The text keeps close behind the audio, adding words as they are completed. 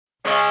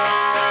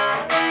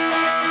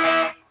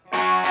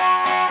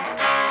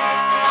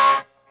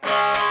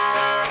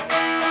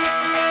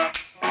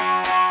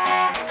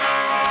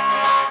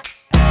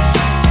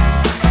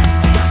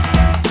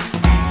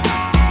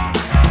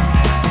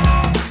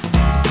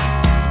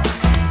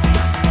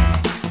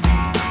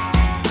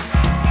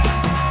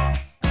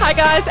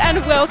guys, and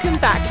welcome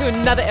back to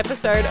another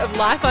episode of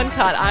Life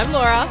Uncut. I'm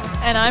Laura.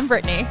 And I'm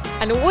Brittany.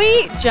 And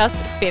we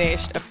just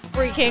finished a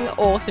freaking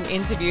awesome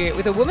interview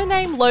with a woman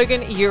named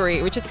Logan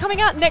Ury, which is coming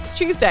out next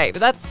Tuesday,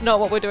 but that's not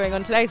what we're doing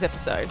on today's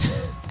episode.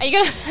 Are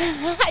you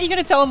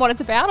gonna tell them what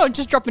it's about, or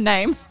just drop a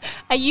name?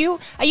 Are you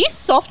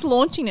soft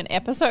launching an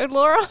episode,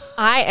 Laura?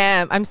 I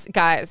am.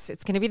 Guys,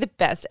 it's going to be the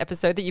best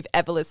episode that you've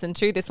ever listened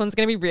to. This one's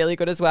going to be really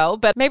good as well,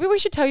 but maybe we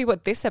should tell you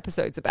what this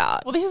episode's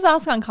about. Well, this is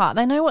Ask Uncut.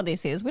 They know what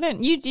this is. We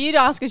don't. You'd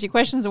ask us your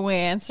questions and we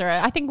answer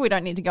it. I think we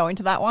don't need to go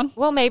into that one.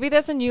 Well, maybe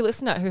there's a new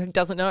listener who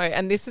doesn't know,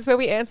 and this is where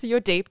we answer your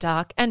deep,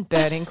 dark, and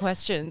burning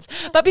questions.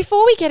 But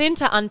before we get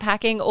into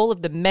unpacking all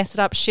of the messed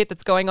up shit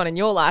that's going on in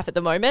your life at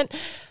the moment,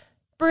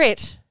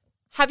 Britt,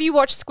 have you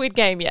watched Squid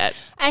Game yet?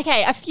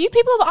 Okay, a few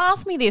people have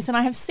asked me this and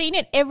I have seen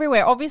it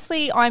everywhere.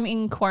 Obviously, I'm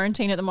in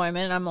quarantine at the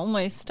moment and I'm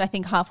almost, I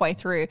think, halfway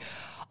through.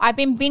 I've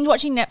been binge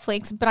watching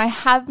Netflix, but I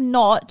have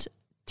not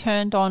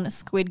turned on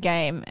Squid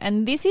Game.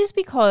 And this is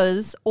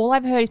because all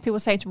I've heard is people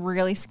say it's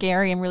really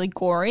scary and really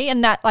gory,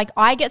 and that, like,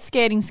 I get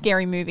scared in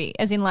Scary Movie,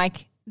 as in,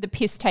 like, the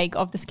piss take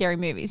of the scary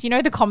movies. You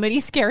know, the comedy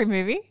Scary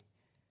Movie?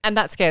 And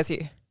that scares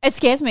you? It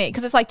scares me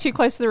because it's like too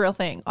close to the real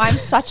thing. I'm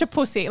such a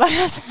pussy. Like,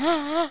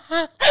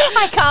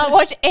 I can't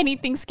watch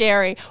anything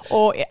scary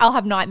or I'll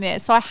have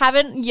nightmares. So I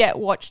haven't yet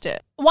watched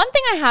it. One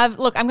thing I have,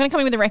 look, I'm going to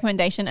come in with a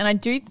recommendation, and I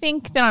do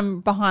think that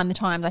I'm behind the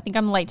times. I think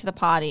I'm late to the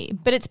party,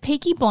 but it's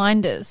Peaky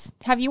Blinders.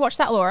 Have you watched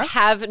that, Laura?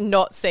 Have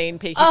not seen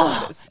Peaky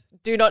Blinders.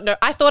 Do not know.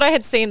 I thought I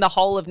had seen the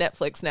whole of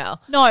Netflix now.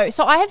 No,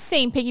 so I have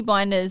seen Peaky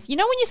Blinders. You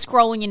know when you're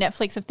scrolling your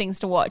Netflix of things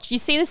to watch, you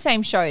see the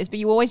same shows, but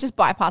you always just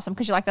bypass them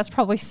because you're like, that's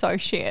probably so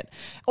shit.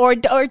 Or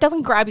it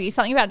doesn't grab you.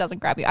 Something about it doesn't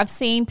grab you. I've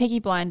seen Peaky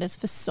Blinders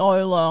for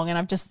so long and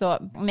I've just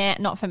thought, man,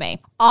 not for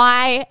me.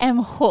 I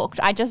am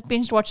hooked. I just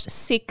binge watched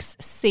 6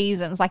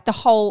 seasons, like the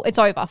whole, it's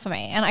over for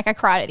me. And like I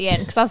cried at the end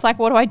because I was like,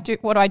 what do I do?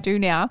 What do I do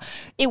now?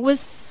 It was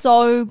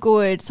so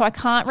good. So I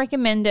can't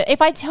recommend it.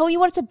 If I tell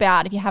you what it's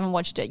about, if you haven't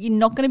watched it, you're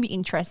not going to be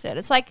interested.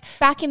 It's like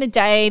back in the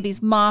day,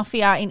 these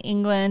mafia in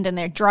England and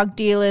they're drug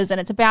dealers, and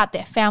it's about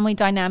their family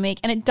dynamic,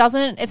 and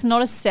it's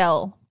not a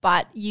sell,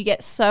 but you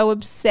get so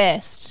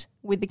obsessed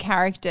with the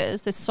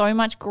characters. There's so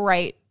much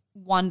great,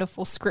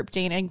 wonderful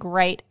scripting and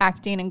great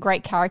acting and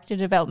great character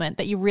development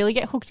that you really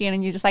get hooked in,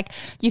 and you just like,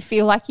 you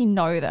feel like you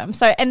know them.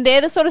 So, and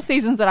they're the sort of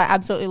seasons that I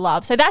absolutely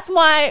love. So that's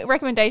my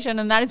recommendation,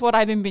 and that is what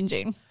I've been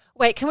binging.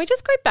 Wait, can we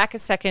just go back a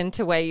second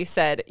to where you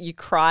said you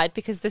cried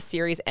because the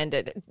series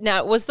ended?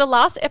 Now, was the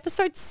last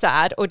episode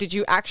sad, or did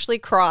you actually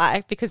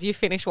cry because you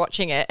finished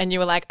watching it and you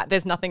were like,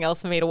 there's nothing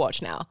else for me to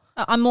watch now?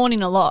 I'm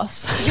mourning a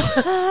loss.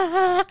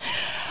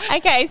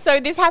 Okay, so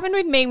this happened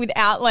with me with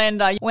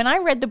Outlander. When I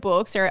read the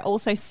books, there are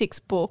also 6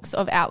 books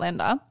of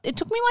Outlander. It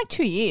took me like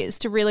 2 years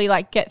to really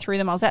like get through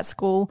them. I was at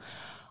school.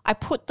 I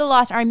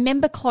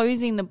remember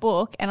closing the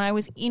book and I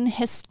was in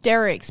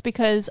hysterics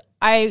because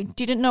I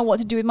didn't know what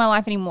to do with my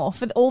life anymore.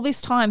 For all this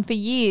time, for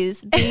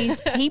years,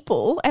 these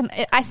people, and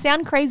I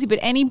sound crazy, but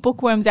any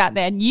bookworms out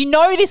there, you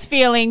know this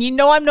feeling, you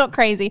know I'm not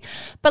crazy.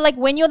 But like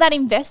when you're that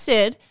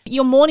invested,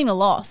 you're mourning a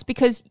loss,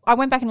 because I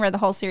went back and read the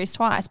whole series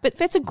twice. But if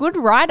it's a good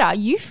writer,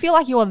 you feel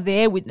like you're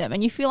there with them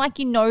and you feel like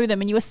you know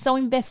them and you are so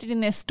invested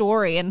in their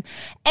story. And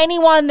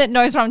anyone that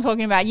knows what I'm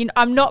talking about,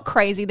 I'm not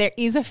crazy. There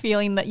is a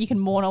feeling that you can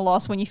mourn a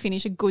loss when you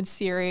finish a good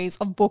series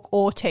of book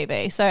or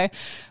TV. So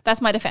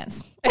that's my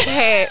defense.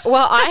 Okay,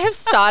 well, I have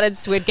started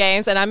Squid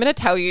Games, and I'm going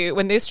to tell you,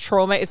 when this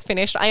trauma is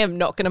finished, I am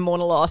not going to mourn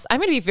a loss. I'm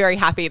going to be very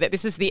happy that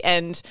this is the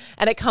end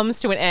and it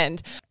comes to an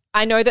end.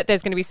 I know that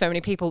there's going to be so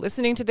many people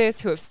listening to this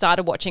who have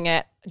started watching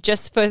it.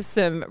 Just for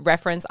some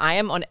reference, I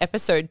am on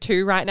episode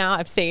 2 right now.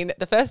 I've seen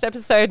the first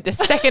episode, the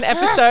second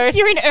episode.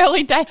 You're in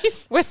early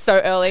days. We're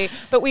so early.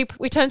 But we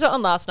turned it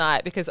on last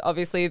night because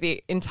obviously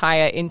the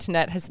entire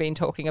internet has been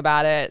talking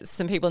about it.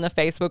 Some people in the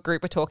Facebook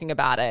group are talking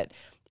about it.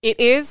 It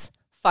is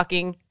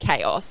fucking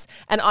chaos.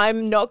 And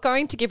I'm not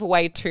going to give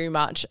away too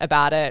much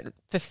about it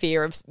for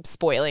fear of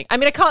spoiling. I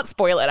mean, I can't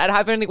spoil it.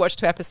 I've only watched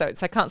 2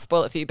 episodes, so I can't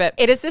spoil it for you. But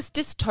it is this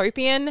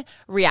dystopian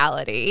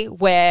reality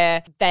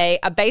where they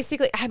are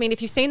basically, I mean,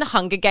 if you've seen The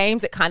Hunger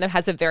Games, it kind of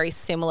has a very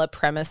similar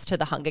premise to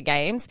The Hunger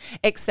Games,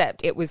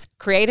 except it was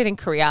created in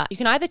Korea. You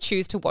can either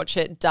choose to watch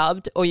it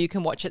dubbed or you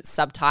can watch it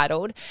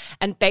subtitled.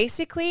 And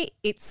basically,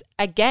 it's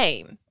a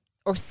game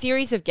or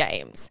series of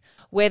games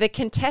where the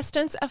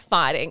contestants are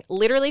fighting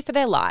literally for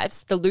their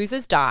lives. The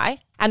losers die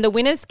and the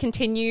winners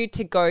continue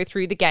to go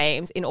through the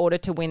games in order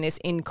to win this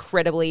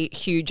incredibly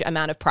huge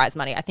amount of prize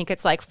money. I think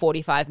it's like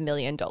 $45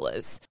 million,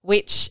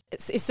 which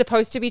is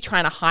supposed to be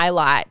trying to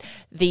highlight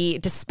the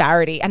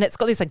disparity. And it's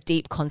got this like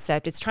deep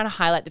concept. It's trying to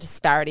highlight the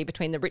disparity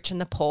between the rich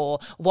and the poor,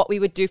 what we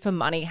would do for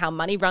money, how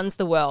money runs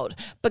the world.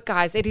 But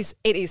guys, it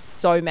is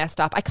so messed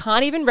up. I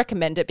can't even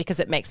recommend it because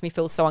it makes me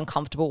feel so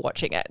uncomfortable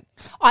watching it.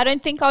 I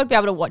don't think I would be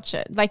able to watch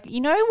it. Like, you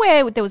know,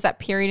 where there was that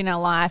period in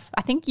our life,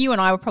 I think you and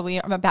I were probably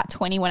about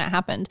 20 when it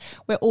happened,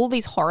 where all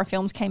these horror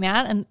films came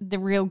out and the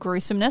real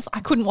gruesomeness, I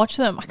couldn't watch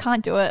them. I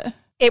can't do it.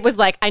 It was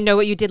like, I Know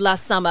What You Did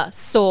Last Summer,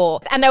 Saw.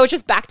 And they were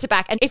just back to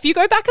back. And if you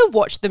go back and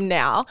watch them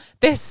now,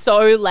 they're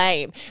so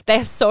lame.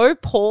 They're so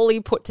poorly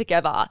put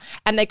together.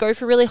 And they go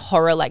for really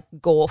horror, like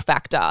gore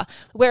factor.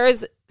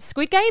 Whereas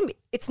Squid Game,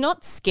 it's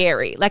not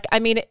scary. Like, I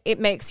mean, it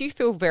makes you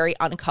feel very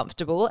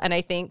uncomfortable. And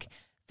I think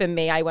for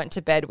me, I went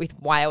to bed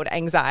with wild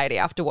anxiety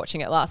after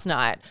watching it last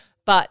night.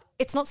 But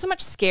it's not so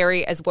much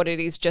scary as what it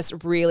is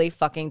just really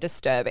fucking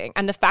disturbing.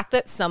 And the fact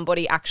that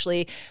somebody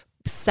actually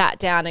sat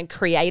down and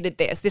created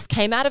this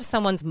came out of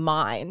someone's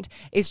mind,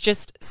 is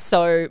just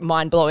so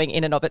mind-blowing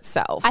in and of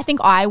itself. I think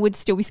I would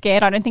still be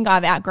scared. I don't think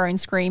I've outgrown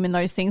Scream and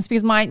those things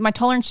because my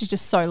tolerance is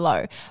just so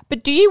low.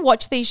 But do you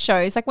watch these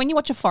shows, like when you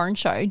watch a foreign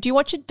show, do you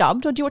watch it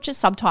dubbed or do you watch it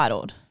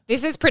subtitled?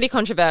 This is pretty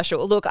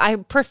controversial. Look, I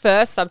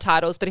prefer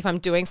subtitles, but if I'm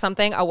doing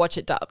something, I'll watch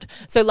it dubbed.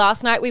 So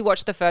last night we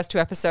watched the first 2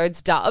 episodes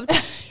dubbed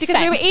because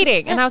we were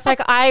eating. And I was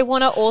like, I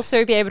want to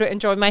also be able to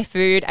enjoy my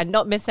food and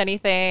not miss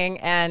anything.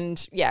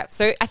 And yeah,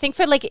 so I think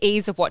for like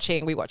ease of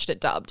watching, we watched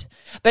it dubbed.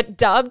 But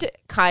dubbed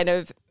kind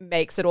of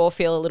makes it all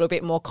feel a little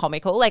bit more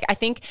comical. Like I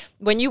think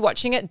when you're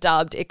watching it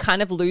dubbed, it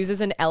kind of loses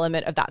an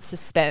element of that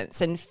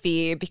suspense and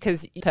fear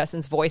because the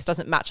person's voice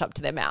doesn't match up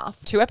to their mouth.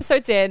 2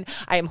 episodes in,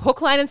 I am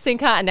hook, line and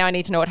sinker, and now I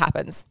need to know what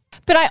happens.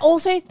 But I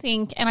also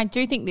think, and I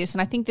do think this,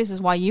 and I think this is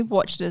why you've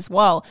watched it as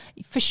well,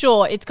 for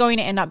sure, it's going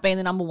to end up being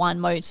the number 1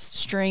 most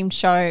streamed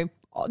show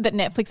that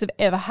Netflix have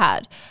ever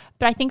had.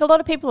 But I think a lot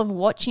of people are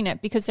watching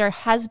it because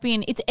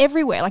it's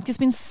everywhere. Like there's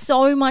been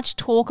so much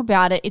talk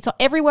about it. It's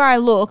everywhere I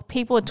look.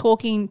 People are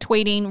talking,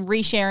 tweeting,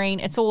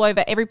 resharing. It's all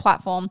over every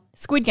platform.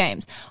 Squid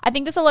Games. I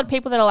think there's a lot of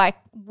people that are like,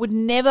 would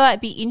never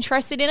be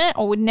interested in it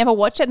or would never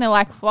watch it. And they're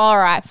like, well, all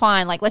right,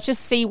 fine. Like, let's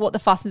just see what the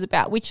fuss is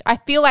about, which I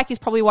feel like is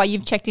probably why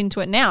you've checked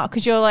into it now.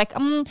 Cause you're like,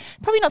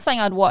 probably not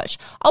something I'd watch.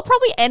 I'll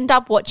probably end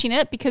up watching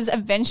it because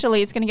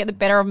eventually it's going to get the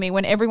better of me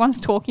when everyone's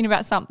talking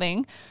about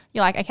something.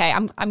 You're like, okay,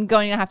 I'm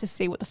going to have to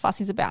see what the fuss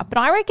is about. But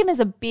I reckon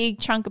there's a big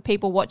chunk of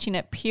people watching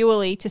it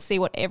purely to see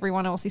what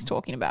everyone else is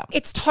talking about.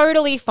 It's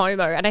totally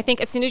FOMO. And I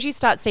think as soon as you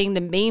start seeing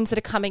the memes that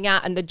are coming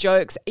out and the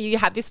jokes, you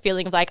have this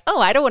feeling of like, oh,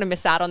 I don't want to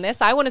miss out on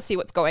this. I want to see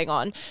what's going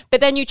on.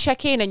 But then you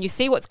check in and you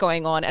see what's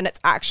going on and it's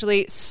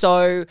actually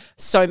so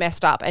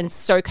messed up and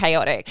so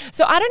chaotic.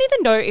 So I don't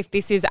even know if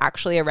this is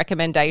actually a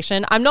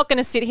recommendation. I'm not going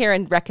to sit here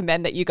and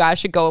recommend that you guys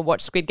should go and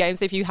watch Squid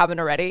Games if you haven't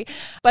already.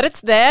 But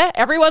it's there.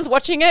 Everyone's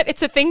watching it.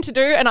 It's a thing to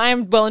do. And I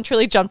am well and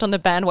truly jumped on the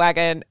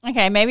bandwagon.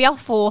 Okay, maybe I'll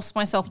force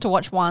myself to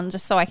watch one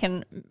just so I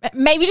can,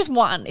 maybe just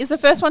one. Is the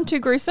first one too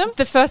gruesome?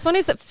 The first one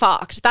is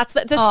fucked. That's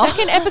the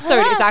second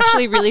episode is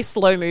actually really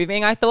slow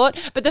moving, I thought.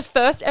 But the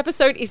first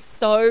episode is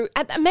so,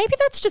 and maybe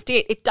that's just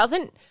it. It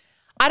doesn't,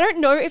 I don't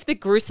know if the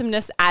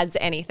gruesomeness adds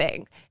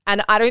anything.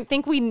 And I don't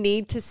think we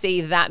need to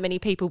see that many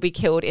people be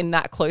killed in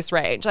that close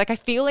range. Like, I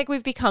feel like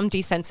we've become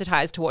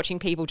desensitized to watching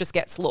people just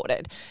get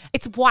slaughtered.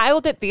 It's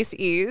wild that this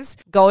is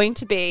going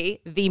to be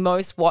the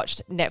most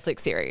watched Netflix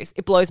series.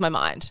 It blows my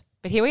mind.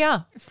 But here we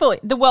are. We're full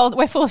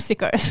of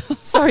sickos.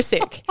 So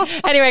sick.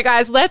 Anyway,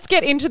 guys, let's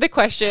get into the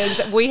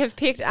questions. We have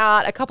picked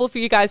out a couple for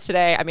you guys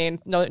today. I mean,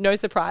 no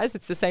surprise.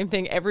 It's the same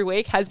thing every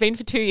week, has been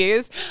for 2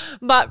 years.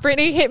 But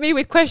Brittany, hit me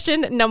with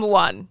question number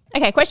 1.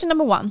 Okay, question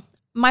number 1.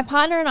 My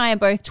partner and I are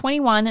both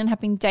 21 and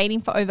have been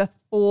dating for over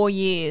 4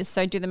 years.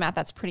 So do the math,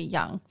 that's pretty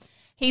young.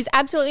 He's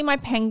absolutely my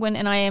penguin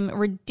and I am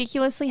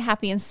ridiculously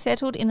happy and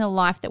settled in the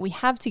life that we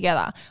have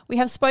together. We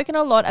have spoken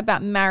a lot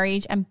about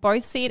marriage and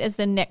both see it as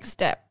the next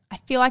step. I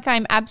feel like I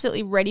am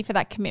absolutely ready for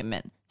that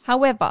commitment.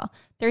 However,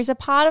 there is a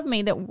part of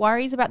me that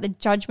worries about the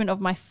judgment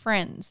of my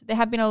friends. There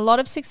have been a lot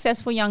of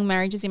successful young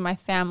marriages in my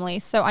family,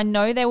 so I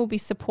know there will be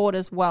support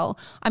as well.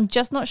 I'm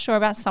just not sure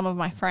about some of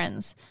my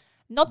friends.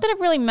 Not that it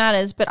really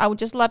matters, but I would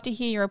just love to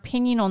hear your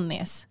opinion on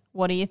this.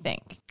 What do you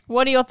think?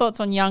 What are your thoughts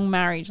on young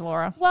marriage,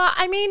 Laura? Well,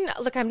 I mean,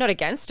 look, I'm not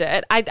against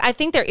it. I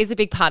think there is a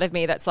big part of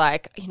me that's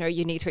like,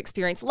 you need to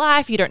experience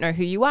life. You don't know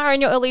who you are in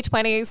your early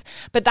 20s.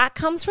 But that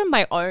comes from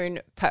my own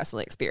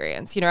personal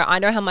experience. I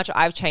know how much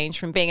I've changed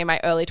from being in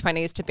my early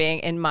 20s to being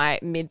in my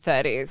mid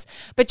 30s.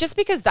 But just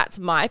because that's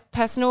my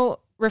personal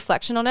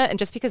reflection on it and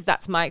just because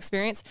that's my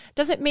experience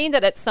doesn't mean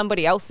that it's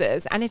somebody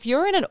else's. And if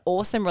you're in an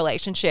awesome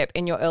relationship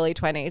in your early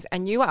 20s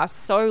and you are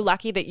so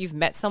lucky that you've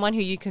met someone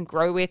who you can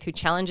grow with, who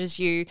challenges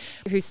you,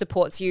 who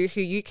supports you,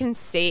 who you can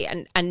see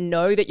and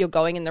know that you're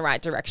going in the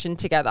right direction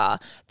together,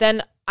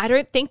 then I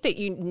don't think that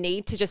you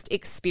need to just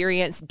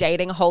experience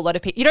dating a whole lot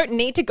of people. You don't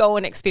need to go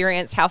and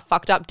experience how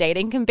fucked up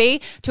dating can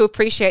be to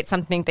appreciate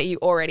something that you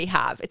already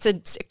have.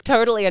 It's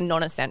totally a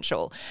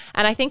non-essential.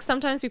 And I think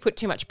sometimes we put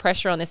too much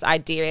pressure on this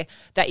idea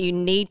that you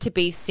need to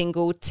be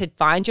single to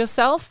find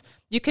yourself.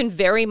 You can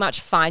very much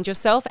find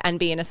yourself and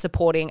be in a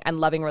supporting and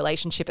loving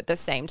relationship at the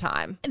same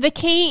time. The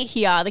key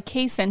here, the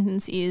key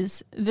sentence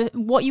is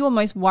what you are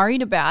most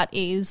worried about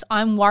is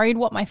I'm worried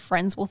what my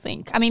friends will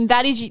think. I mean,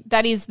 that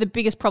is the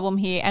biggest problem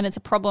here, and it's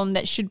a problem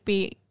that should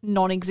be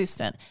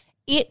non-existent.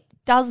 It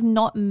does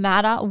not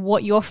matter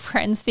what your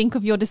friends think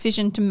of your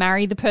decision to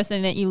marry the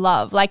person that you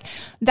love. Like,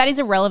 that is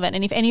irrelevant.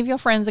 And if any of your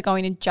friends are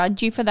going to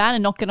judge you for that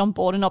and not get on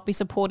board and not be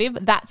supportive,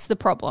 that's the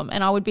problem.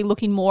 And I would be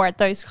looking more at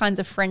those kinds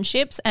of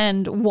friendships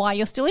and why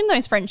you're still in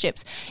those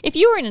friendships. If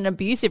you were in an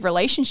abusive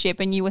relationship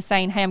and you were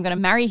saying, hey, I'm going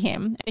to marry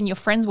him, and your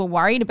friends were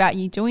worried about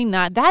you doing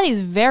that, that is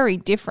very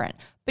different.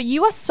 But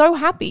you are so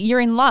happy. You're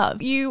in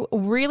love. You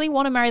really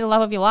want to marry the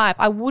love of your life.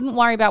 I wouldn't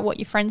worry about what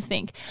your friends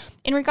think.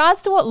 In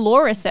regards to what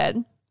Laura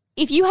said,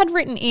 if you had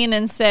written in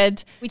and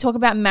said, we talk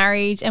about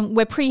marriage and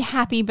we're pretty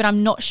happy, but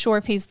I'm not sure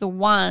if he's the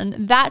one,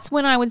 that's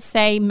when I would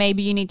say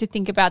maybe you need to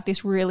think about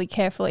this really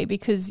carefully,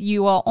 because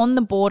you are on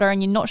the border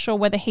and you're not sure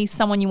whether he's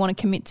someone you want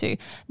to commit to.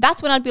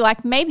 That's when I'd be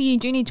like, maybe you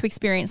do need to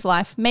experience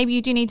life. Maybe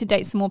you do need to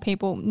date some more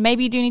people.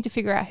 Maybe you do need to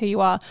figure out who you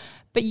are.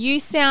 But you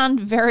sound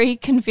very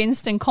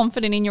convinced and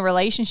confident in your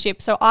relationship.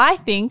 So I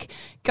think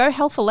go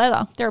hell for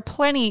leather. There are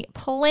plenty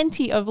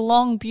of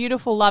long,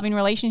 beautiful, loving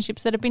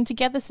relationships that have been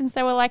together since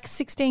they were like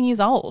 16 years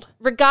old.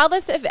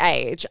 Regardless of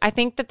age, I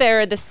think that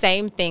there are the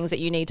same things that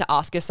you need to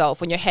ask yourself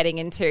when you're heading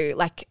into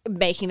like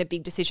making the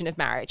big decision of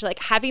marriage, like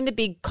having the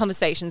big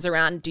conversations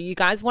around, do you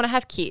guys want to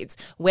have kids?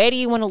 Where do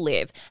you want to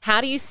live? How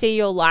do you see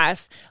your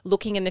life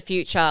looking in the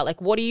future?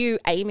 Like, what are you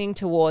aiming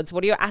towards?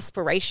 What are your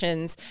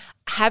aspirations?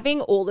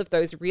 Having all of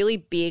those really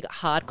big,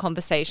 hard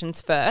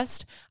conversations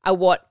first are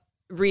what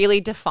really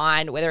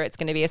define whether it's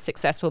going to be a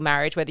successful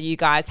marriage, whether you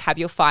guys have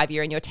your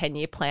 5-year and your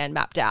 10-year plan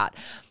mapped out.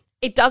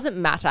 It doesn't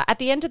matter. At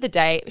the end of the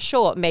day,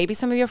 sure, maybe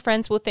some of your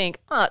friends will think,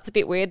 oh, it's a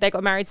bit weird. They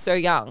got married so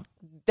young.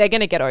 They're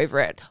going to get over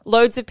it.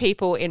 Loads of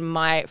people in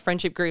my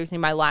friendship groups in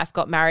my life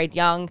got married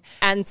young,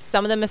 and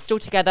some of them are still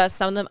together.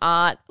 Some of them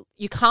aren't.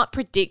 You can't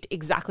predict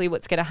exactly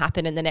what's going to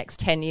happen in the next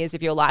 10 years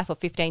of your life or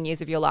 15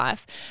 years of your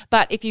life.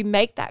 But if you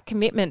make that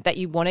commitment that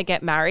you want to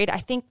get married, I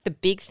think the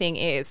big thing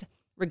is,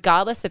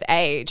 regardless of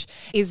age,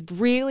 is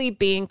really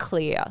being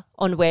clear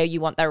on where you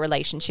want that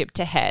relationship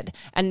to head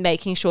and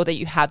making sure that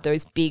you have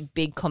those big,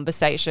 big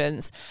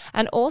conversations.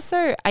 And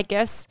also, I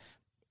guess,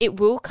 it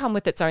will come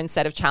with its own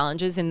set of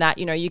challenges in that,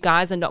 you know, you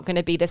guys are not going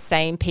to be the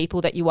same people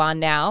that you are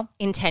now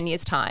in 10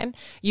 years' time.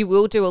 You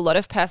will do a lot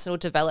of personal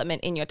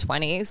development in your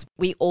 20s.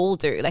 We all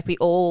do. Like, we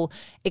all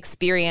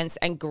experience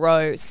and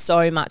grow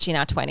so much in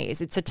our 20s.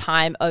 It's a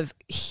time of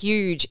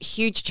huge,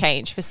 huge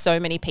change for so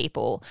many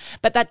people.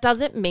 But that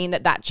doesn't mean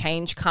that that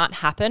change can't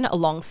happen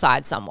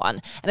alongside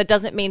someone. And it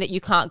doesn't mean that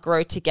you can't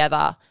grow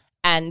together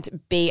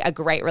and be a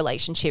great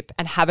relationship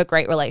and have a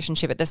great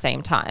relationship at the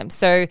same time.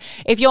 So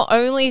if your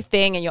only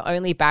thing and your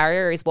only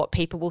barrier is what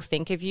people will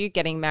think of you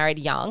getting married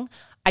young,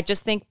 I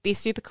just think be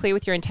super clear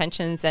with your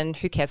intentions, and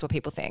who cares what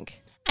people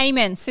think.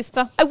 Amen,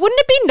 sister. Wouldn't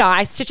it be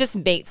nice to just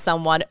meet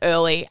someone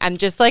early and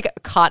just like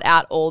cut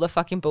out all the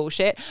fucking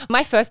bullshit?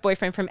 My first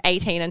boyfriend from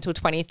 18 until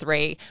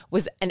 23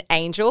 was an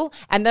angel.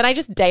 And then I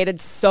just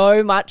dated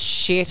so much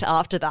shit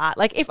after that.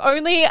 Like, if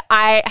only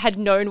I had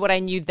known what I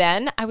knew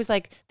then, I was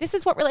like, this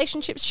is what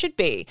relationships should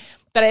be.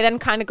 But I then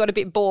kind of got a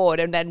bit bored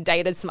and then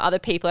dated some other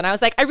people. And I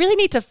was like, I really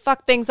need to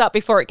fuck things up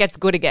before it gets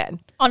good again.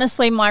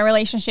 Honestly, my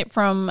relationship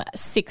from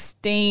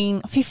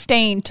 15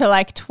 to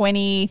like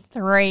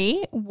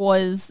 23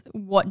 was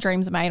what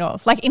dreams are made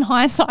of. Like, in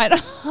hindsight,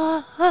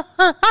 I'm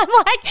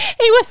like,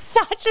 he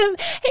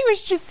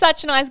was just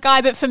such a nice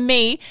guy. But for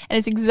me, and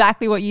it's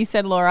exactly what you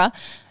said, Laura,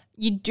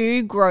 you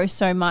do grow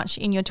so much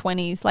in your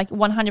 20s, like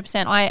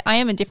 100%. I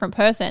am a different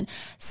person.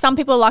 Some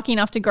people are lucky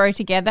enough to grow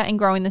together and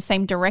grow in the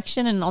same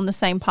direction and on the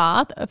same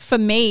path. For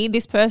me,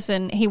 this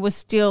person, he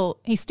still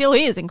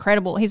is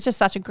incredible. He's just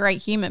such a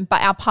great human,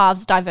 but our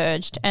paths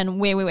diverged, and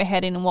where we were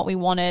heading and what we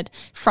wanted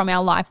from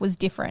our life was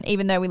different,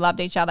 even though we loved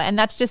each other. And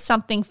that's just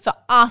something for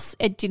us.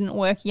 It didn't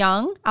work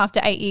young after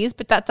 8 years,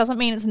 but that doesn't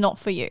mean it's not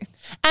for you.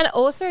 And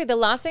also, the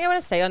last thing I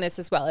want to say on this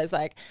as well is,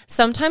 like,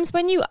 sometimes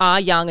when you are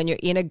young and you're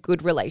in a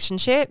good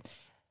relationship,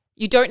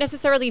 you don't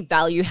necessarily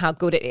value how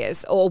good it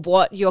is or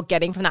what you're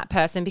getting from that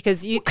person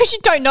because you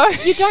don't know.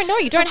 You don't know.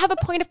 You don't have a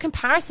point of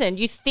comparison.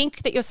 You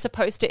think that you're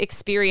supposed to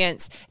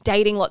experience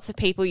dating lots of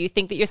people. You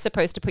think that you're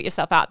supposed to put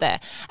yourself out there.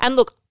 And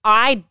look,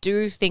 I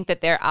do think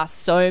that there are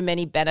so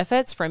many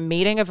benefits from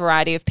meeting a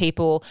variety of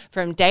people,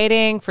 from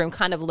dating, from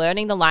kind of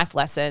learning the life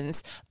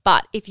lessons.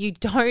 But if you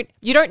don't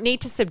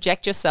need to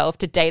subject yourself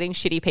to dating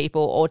shitty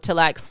people or to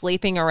like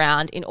sleeping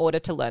around in order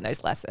to learn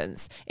those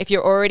lessons. If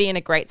you're already in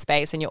a great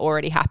space and you're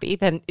already happy,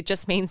 then it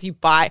just means you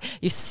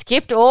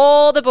skipped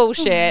all the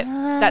bullshit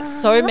that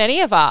so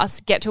many of us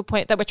get to a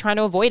point that we're trying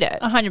to avoid it.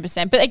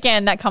 100%. But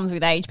again, that comes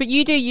with age. But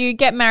you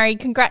get married.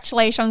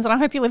 Congratulations. And I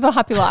hope you live a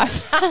happy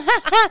life.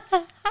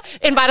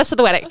 Invite us to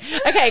the wedding.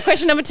 Okay,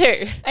 question number 2.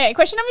 Okay,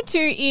 question number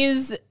 2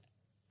 is,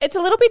 it's a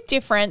little bit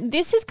different.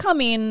 This has come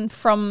in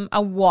from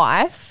a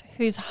wife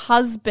whose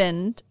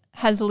husband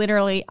has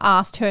literally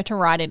asked her to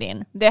write it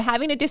in. They're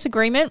having a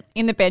disagreement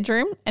in the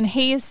bedroom, and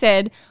he has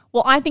said,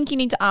 well, I think you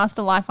need to ask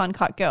the Life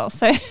Uncut girl.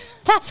 So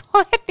that's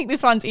why I think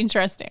this one's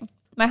interesting.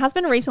 My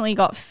husband recently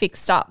got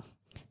fixed up.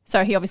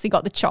 So he obviously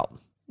got the chop.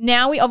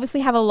 Now we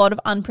obviously have a lot of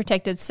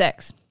unprotected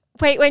sex.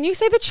 Wait, when you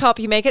say the chop,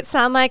 you make it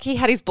sound like he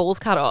had his balls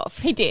cut off.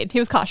 He did. He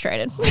was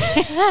castrated. We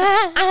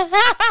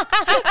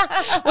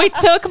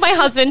took my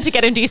husband to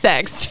get him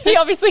desexed. He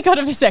obviously got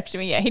a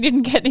vasectomy. Yeah, he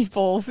didn't get his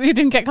balls. He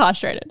didn't get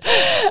castrated.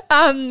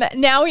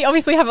 Now we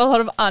obviously have a lot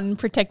of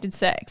unprotected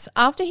sex.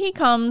 After he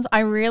comes,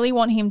 I really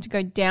want him to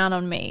go down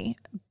on me,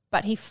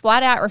 but he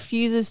flat out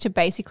refuses to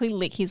basically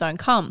lick his own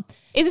cum.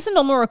 Is this a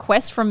normal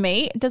request from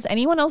me? Does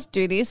anyone else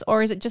do this,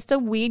 or is it just a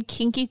weird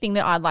kinky thing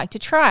that I'd like to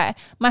try?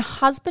 My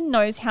husband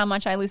knows how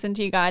much I listen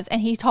to you guys,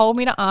 and he told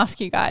me to ask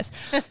you guys.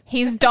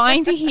 He's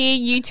dying to hear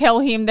you tell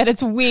him that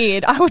it's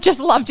weird. I would just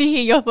love to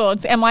hear your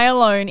thoughts. Am I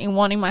alone in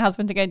wanting my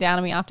husband to go down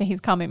on me after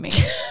he's come at me?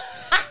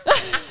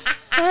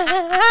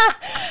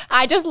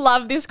 I just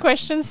love this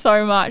question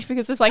so much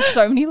because there's like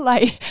so many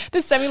layers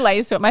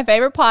to it. My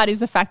favorite part is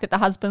the fact that the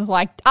husband's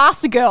like,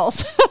 ask the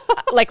girls.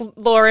 Like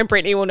Laura and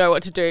Brittany will know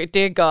what to do.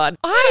 Dear God.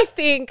 I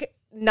think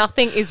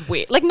nothing is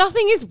weird. Like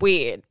nothing is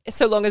weird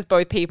so long as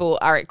both people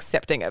are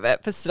accepting of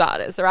it, for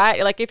starters,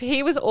 right? Like if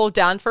he was all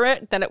down for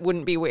it, then it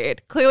wouldn't be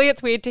weird. Clearly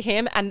it's weird to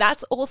him, and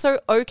that's also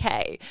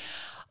okay.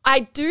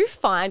 I do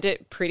find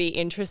it pretty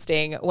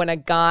interesting when a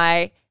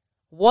guy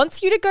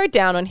wants you to go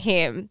down on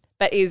him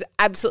but is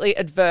absolutely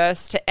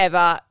adverse to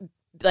ever,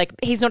 like,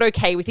 he's not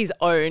okay with his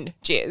own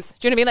jizz.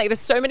 Do you know what I mean? Like,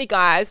 there's so many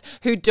guys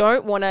who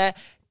don't want to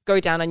go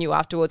down on you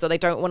afterwards, or they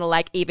don't want to,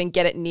 like, even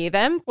get it near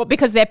them. Well,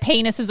 because their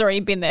penis has already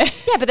been there.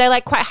 Yeah, but they're,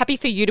 like, quite happy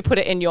for you to put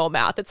it in your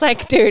mouth. It's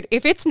like, dude,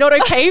 if it's not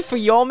okay for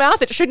your mouth,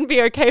 it shouldn't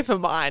be okay for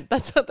mine.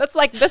 That's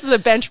like, this is a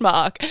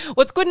benchmark.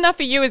 What's good enough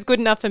for you is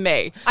good enough for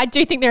me. I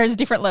do think there is a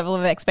different level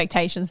of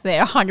expectations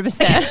there,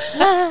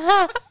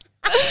 100%.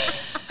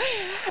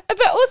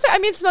 But also, I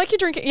mean, it's not like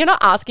you're not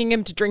asking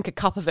him to drink a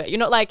cup of it. You're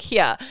not like,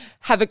 here,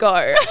 have a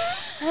go.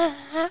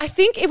 I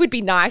think it would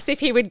be nice if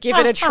he would give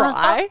it a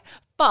try.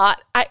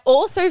 But I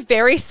also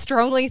very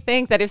strongly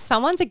think that if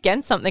someone's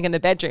against something in the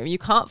bedroom, you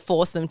can't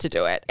force them to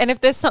do it. And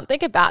if there's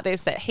something about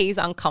this that he's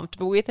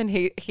uncomfortable with and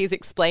he's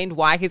explained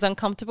why he's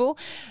uncomfortable,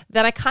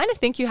 then I kind of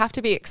think you have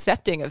to be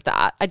accepting of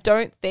that. I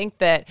don't think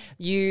that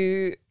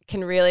you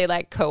can really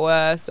like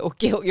coerce or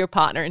guilt your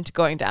partner into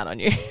going down on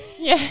you.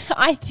 Yeah,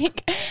 I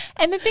think,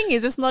 and the thing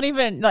is, it's not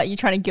even like you're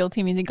trying to guilt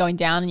him into going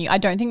down on you. I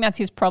don't think that's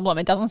his problem.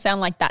 It doesn't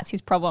sound like that's his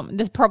problem.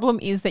 The problem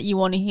is that you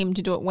want him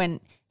to do it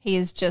when he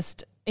is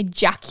just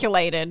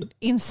ejaculated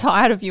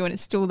inside of you and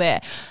it's still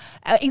there.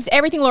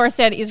 Everything Laura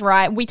said is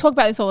right. We talk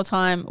about this all the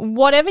time.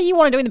 Whatever you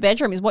want to do in the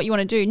bedroom is what you want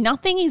to do.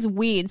 Nothing is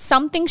weird.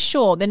 Some things,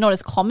 sure, they're not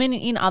as common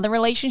in other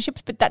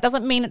relationships, but that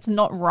doesn't mean it's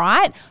not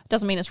right. It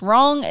doesn't mean it's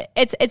wrong.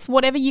 It's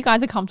whatever you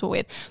guys are comfortable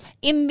with.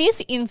 In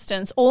this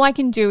instance, all I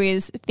can do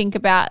is think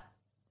about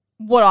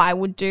what I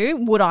would do.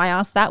 Would I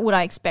ask that? Would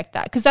I expect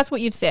that? Because that's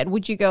what you've said.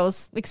 Would you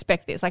girls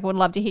expect this? Like, I would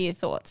love to hear your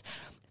thoughts.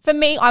 For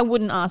me, I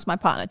wouldn't ask my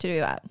partner to do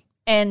that.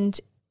 And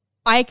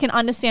I can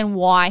understand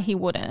why he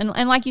wouldn't.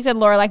 And like you said,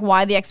 Laura, like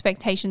why the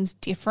expectation's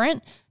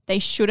different. They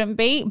shouldn't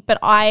be. But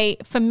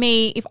for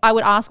me, if I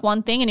would ask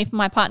one thing and if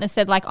my partner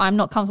said like, I'm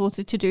not comfortable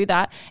to do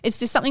that, it's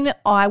just something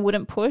that I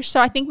wouldn't push. So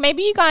I think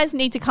maybe you guys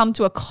need to come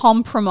to a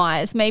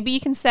compromise. Maybe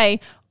you can say,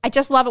 I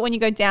just love it when you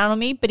go down on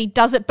me, but he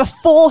does it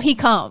before he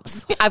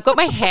comes. I've got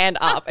my hand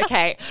up.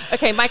 Okay.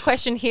 My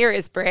question here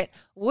is, Britt,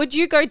 would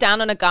you go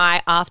down on a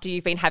guy after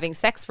you've been having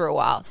sex for a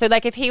while? So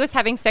like if he was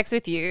having sex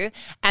with you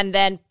and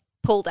then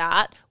pulled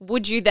out,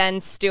 would you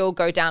then still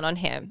go down on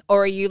him?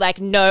 Or are you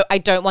like, no, I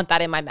don't want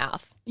that in my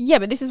mouth? Yeah,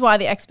 but this is why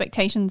this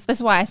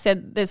is why I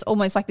said there's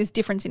almost like this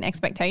difference in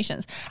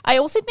expectations. I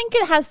also think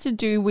it has to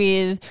do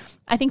with,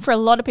 I think for a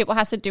lot of people it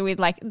has to do with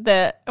like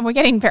and we're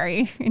getting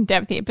very in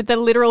depth here, but the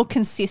literal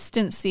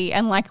consistency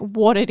and like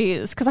what it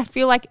is. Because I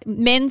feel like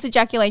men's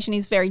ejaculation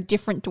is very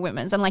different to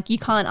women's and like you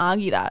can't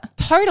argue that.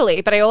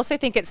 Totally. But I also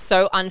think it's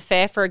so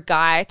unfair for a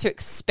guy to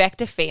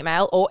expect a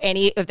female or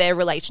any of their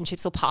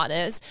relationships or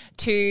partners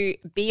to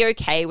be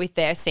okay with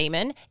their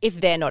semen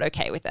if they're not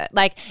okay with it.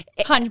 Like,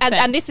 100%.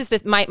 And this is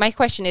my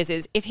question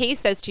is if he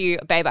says to you,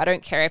 babe, I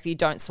don't care if you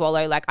don't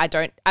swallow, like I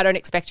don't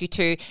expect you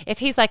to. If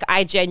he's like,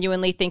 I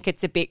genuinely think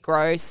it's a bit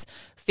gross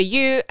for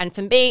you and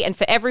for me and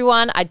for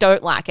everyone, I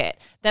don't like it,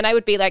 then I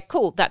would be like,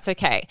 cool, that's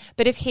okay.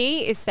 But if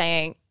he is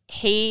saying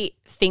he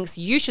thinks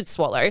you should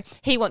swallow,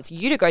 he wants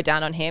you to go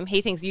down on him,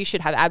 he thinks you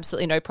should have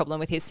absolutely no problem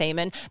with his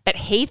semen, but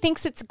he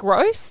thinks it's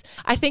gross,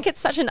 I think it's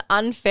such an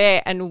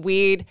unfair and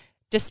weird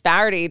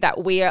disparity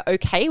that we are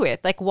okay with.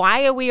 Like,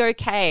 why are we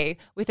okay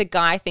with a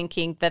guy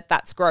thinking that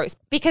that's gross?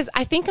 Because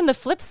I think on the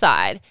flip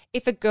side,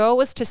 if a girl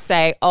was to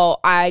say, oh,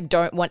 I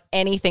don't want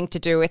anything to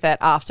do with it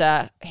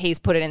after he's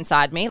put it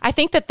inside me, I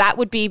think that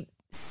would be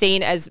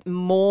seen as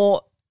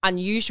more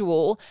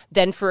unusual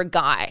than for a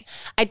guy.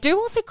 I do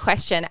also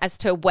question as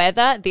to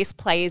whether this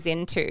plays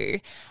into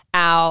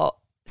our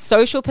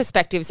social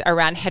perspectives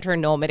around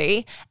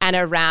heteronormity and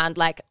around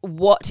like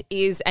what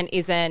is and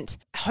isn't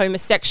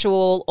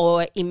homosexual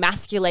or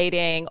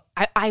emasculating.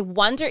 I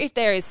wonder if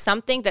there is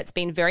something that's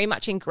been very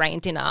much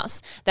ingrained in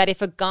us that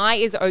if a guy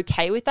is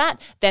okay with that,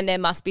 then there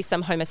must be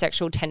some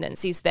homosexual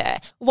tendencies there.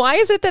 Why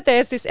is it that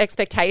there's this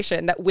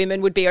expectation that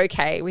women would be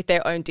okay with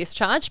their own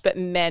discharge, but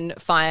men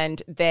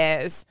find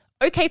theirs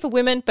okay for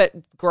women, but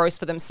gross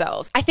for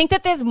themselves. I think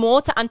that there's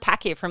more to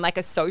unpack here from like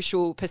a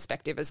social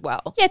perspective as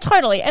well. Yeah,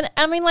 totally. And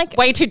I mean, like,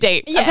 Way too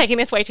deep. Yeah. I'm taking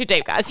this way too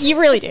deep, guys. you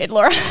really did,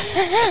 Laura.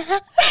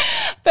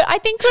 But I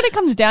think what it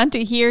comes down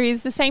to here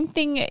is the same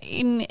thing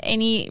in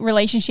any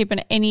relationship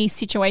and any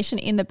situation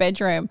in the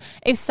bedroom.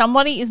 If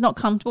somebody is not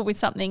comfortable with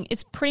something,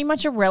 it's pretty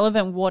much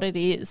irrelevant what it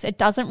is. It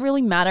doesn't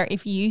really matter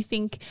if you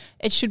think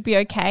it should be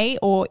okay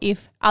or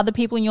if other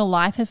people in your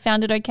life have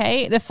found it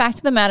okay. The fact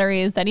of the matter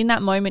is that in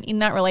that moment, in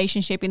that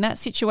relationship, in that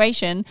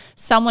situation,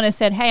 someone has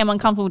said, hey, I'm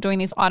uncomfortable doing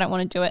this. I don't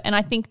want to do it. And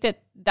I think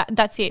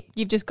that's it.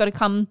 You've just got to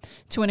come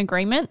to an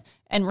agreement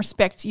and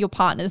respect your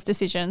partner's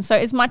decision. So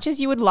as much as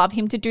you would love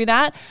him to do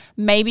that,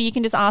 maybe you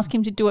can just ask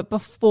him to do it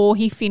before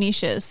he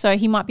finishes. So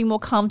he might be more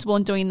comfortable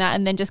in doing that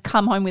and then just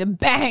come home with a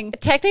bang.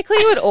 Technically,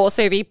 it would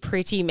also be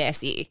pretty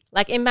messy.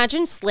 Like,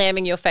 imagine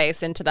slamming your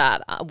face into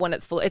that when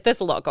it's full. There's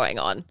a lot going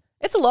on.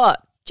 It's a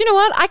lot. Do you know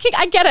what? I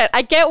get it.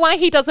 I get why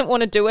he doesn't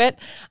want to do it.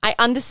 I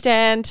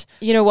understand,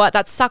 you know what,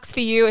 that sucks for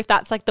you if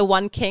that's like the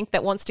one kink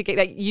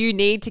that you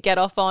need to get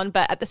off on.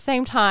 But at the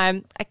same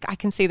time, I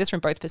can see this from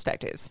both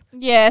perspectives.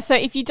 Yeah, so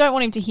if you don't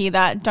want him to hear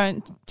that,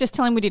 don't just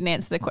tell him we didn't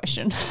answer the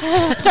question.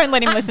 Don't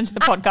let him listen to the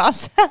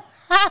podcast.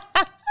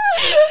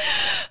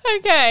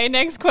 Okay,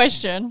 next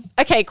question.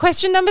 Okay,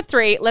 question number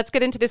 3. Let's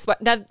get into this one.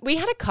 Now, we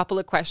had a couple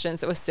of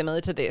questions that were similar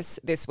to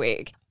this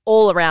week,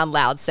 all around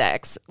loud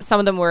sex. Some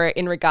of them were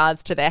in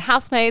regards to their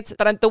housemates,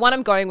 but the one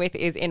I'm going with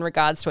is in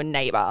regards to a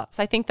neighbor.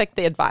 So I think like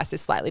the advice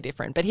is slightly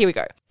different, but here we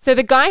go. So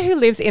the guy who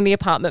lives in the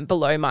apartment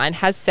below mine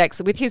has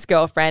sex with his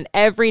girlfriend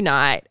every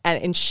night,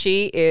 and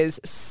she is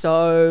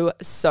so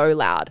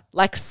loud,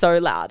 like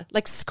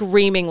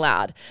screaming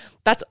loud.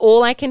 That's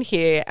all I can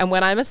hear, and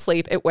when I'm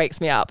asleep, it wakes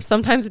me up.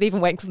 Sometimes it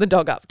even wakes the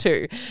dog up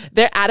too.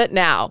 They're at it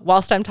now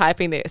whilst I'm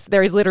typing this.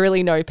 There is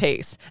literally no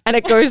peace, and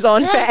it goes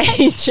on for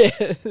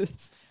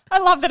ages. I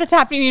love that it's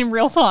happening in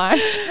real time.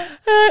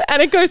 And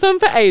it goes on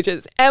for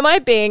ages. Am I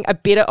being a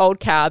bitter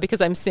old cow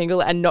because I'm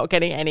single and not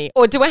getting any?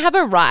 Or do I have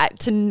a right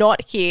to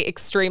not hear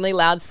extremely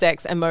loud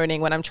sex and moaning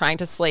when I'm trying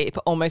to sleep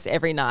almost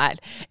every night?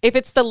 If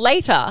it's the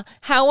later,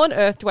 how on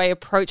earth do I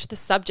approach the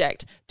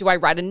subject? Do I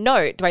write a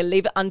note? Do I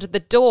leave it under the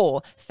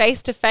door?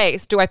 Face to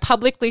face? Do I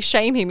publicly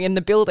shame him in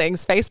the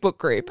building's Facebook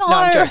group? No,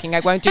 I'm joking.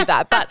 I won't do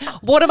that. But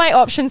what are my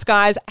options,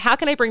 guys? How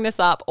can I bring this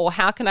up, or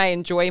how can I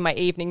enjoy my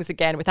evenings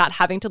again without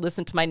having to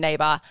listen to my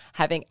neighbor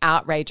having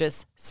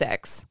outrageous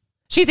sex?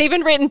 She's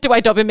even written, do I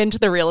dob him into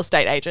the real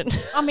estate agent?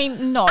 I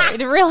mean, no,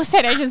 the real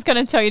estate agent's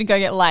going to tell you to go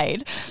get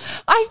laid.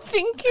 I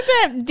think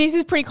that this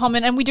is pretty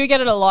common, and we do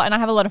get it a lot, and I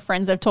have a lot of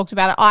friends that have talked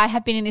about it. I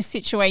have been in this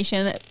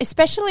situation,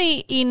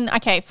 especially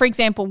for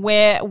example,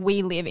 where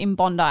we live in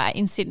Bondi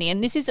in Sydney,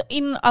 and this is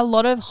in a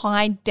lot of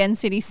high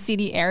density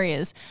city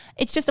areas.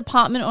 It's just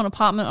apartment on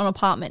apartment on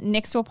apartment,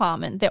 next to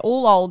apartment. They're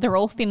all old, they're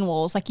all thin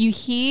walls. Like, you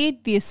hear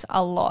this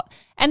a lot.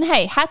 And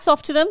hey, hats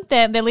off to them.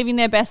 They're living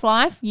their best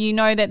life. You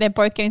know that they're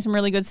both getting some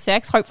really good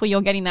sex. Hopefully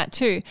you're getting that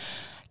too.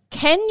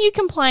 Can you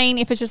complain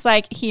if it's just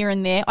like here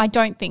and there? I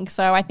don't think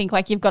so. I think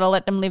like you've got to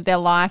let them live their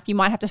life. You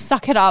might have to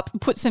suck it up,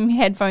 put some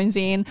headphones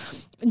in,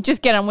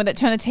 just get on with it,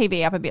 turn the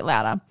TV up a bit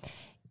louder.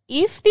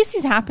 If this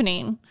is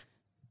happening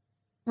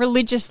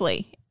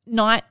religiously,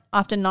 night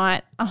after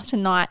night after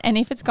night, and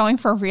if it's going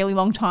for a really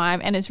long time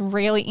and it's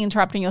really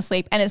interrupting your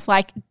sleep and it's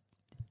like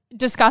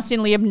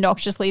disgustingly,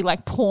 obnoxiously,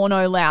 like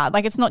porno loud.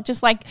 Like, it's not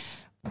just like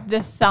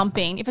the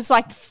thumping. If it's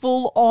like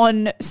full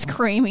on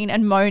screaming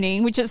and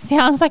moaning, which it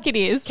sounds like it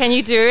is. Can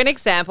you do an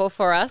example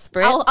for us,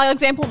 Britt? I'll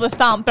example the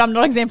thump, but I'm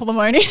not example the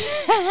moaning.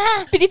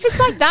 But if it's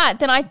like that,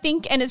 then I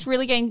think, and it's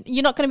really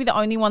you're not going to be the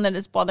only one that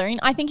is bothering.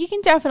 I think you can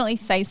definitely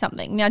say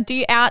something. Now, do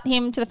you out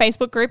him to the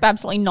Facebook group?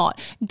 Absolutely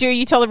not. Do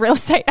you tell the real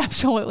estate?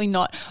 Absolutely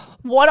not.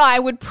 What I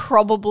would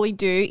probably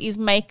do is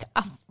make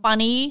a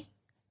funny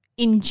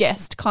in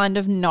jest kind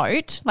of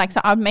note. Like,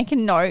 so I would make a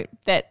note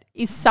that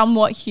is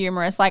somewhat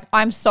humorous. Like,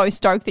 I'm so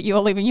stoked that you're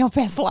living your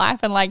best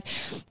life and like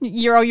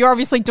you're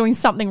obviously doing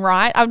something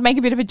right. I would make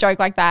a bit of a joke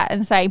like that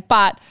and say,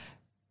 but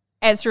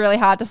it's really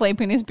hard to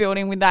sleep in this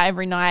building with that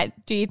every night.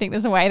 Do you think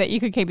there's a way that you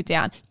could keep it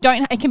down?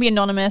 It can be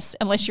anonymous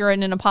unless you're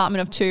in an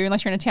apartment of 2,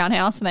 unless you're in a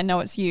townhouse and they know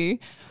it's you.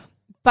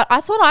 But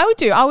that's what I would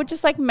do. I would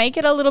just like make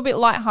it a little bit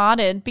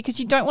lighthearted because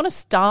you don't want to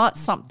start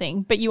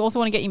something, but you also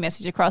want to get your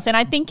message across. And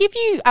I think if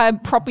you are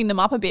propping them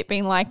up a bit,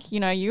 being like, you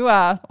know, you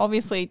are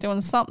obviously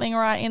doing something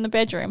right in the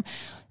bedroom,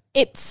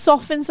 it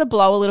softens the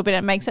blow a little bit.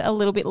 It makes it a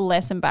little bit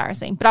less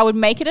embarrassing. But I would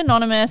make it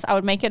anonymous. I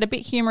would make it a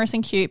bit humorous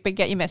and cute, but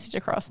get your message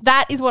across.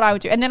 That is what I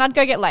would do. And then I'd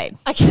go get laid.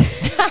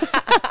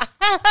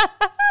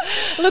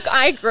 Look,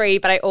 I agree,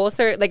 but I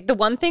also, like, the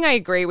one thing I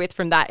agree with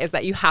from that is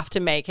that you have to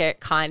make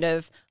it kind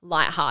of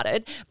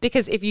lighthearted,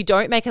 because if you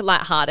don't make it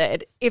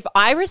lighthearted, if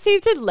I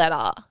received a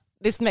letter,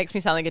 this makes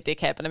me sound like a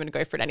dickhead, but I'm going to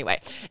go for it anyway.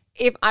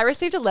 If I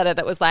received a letter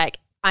that was like,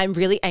 I'm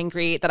really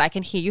angry that I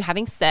can hear you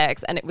having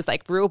sex, and it was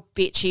like real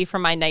bitchy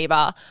from my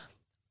neighbor,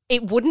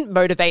 it wouldn't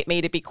motivate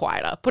me to be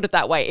quieter. Put it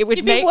that way. It would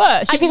You'd be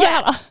worse. You'd be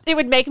louder. It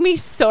would make me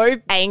so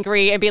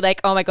angry and be like,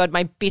 oh my God,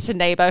 my bitter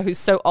neighbor who's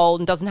so old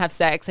and doesn't have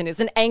sex and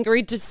is an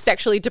angry,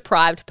 sexually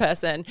deprived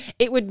person.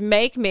 It would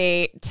make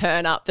me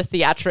turn up the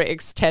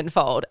theatrics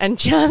tenfold and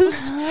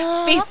just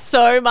be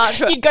so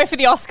much. You'd go for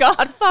the Oscar.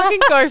 I'd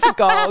fucking go for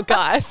gold,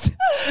 guys.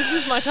 This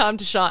is my time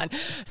to shine.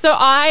 So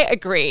I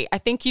agree. I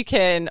think you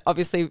can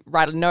obviously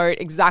write a note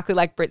exactly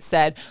like Britt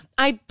said.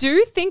 I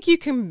do think you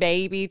can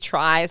maybe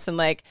try some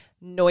like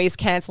noise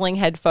cancelling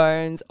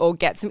headphones or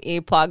get some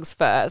earplugs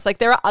first. Like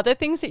there are other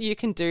things that you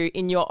can do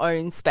in your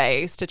own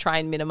space to try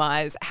and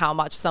minimize how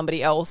much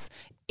somebody else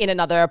in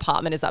another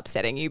apartment is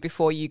upsetting you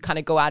before you kind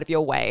of go out of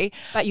your way.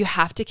 But you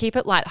have to keep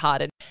it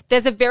lighthearted.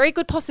 There's a very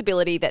good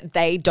possibility that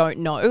they don't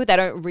know. They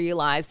don't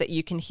realize that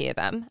you can hear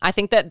them. I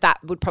think that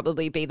would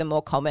probably be the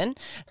more common.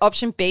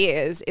 Option B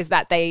is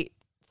that they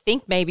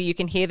think maybe you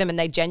can hear them and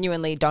they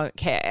genuinely don't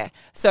care.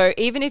 So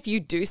even if you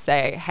do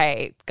say,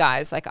 hey,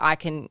 guys, like I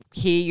can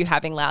hear you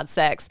having loud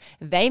sex,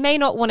 they may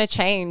not want to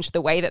change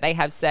the way that they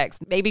have sex.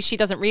 Maybe she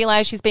doesn't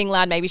realize she's being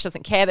loud. Maybe she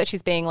doesn't care that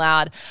she's being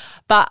loud.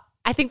 But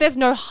I think there's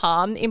no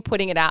harm in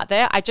putting it out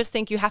there. I just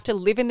think you have to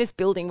live in this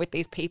building with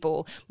these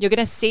people. You're going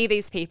to see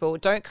these people.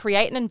 Don't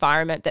create an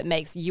environment that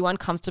makes you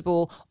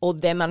uncomfortable or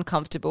them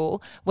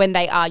uncomfortable when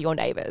they are your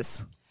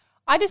neighbors.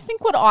 I just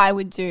think what I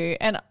would do,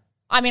 and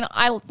I mean,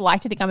 I like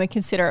to think I'm a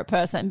considerate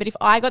person, but if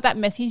I got that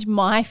message,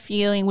 my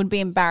feeling would be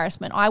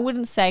embarrassment. I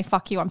wouldn't say,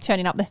 fuck you, I'm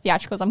turning up the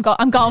theatricals. I'm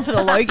going for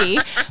the Logie.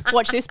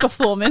 Watch this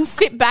performance.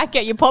 Sit back,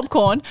 get your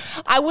popcorn.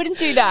 I wouldn't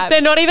do that.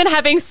 They're not even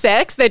having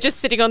sex. They're just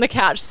sitting on the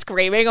couch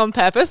screaming on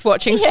purpose,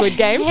 watching Squid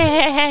Game.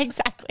 Yeah,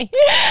 exactly.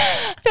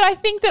 But I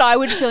think that I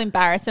would feel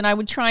embarrassed and I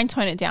would try and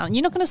tone it down.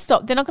 You're not going to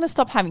stop. They're not going to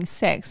stop having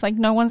sex. Like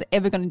no one's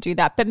ever going to do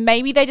that. But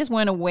maybe they just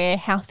weren't aware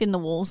how thin the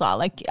walls are.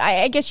 Like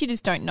I guess you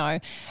just don't know.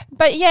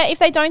 But yeah, if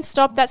they don't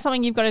stop, that's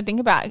something you've got to think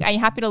about. Are you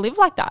happy to live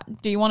like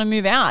that? Do you want to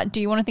move out?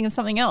 Do you want to think of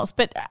something else?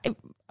 But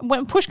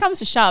when push comes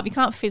to shove, you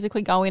can't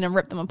physically go in and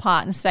rip them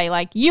apart and say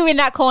like, you in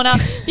that corner.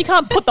 You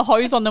can't put the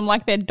hose on them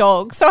like they're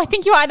dogs. So I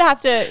think you either have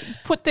to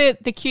put the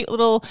cute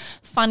little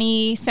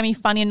funny,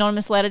 semi-funny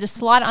anonymous letter, just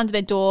slide it under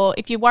their door.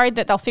 If you're worried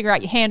that they'll figure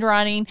out your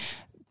handwriting,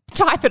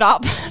 type it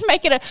up,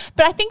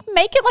 but I think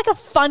make it like a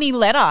funny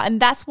letter, and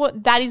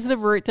that is the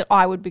route that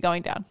I would be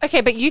going down. Okay,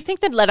 but you think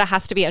the letter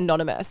has to be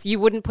anonymous. You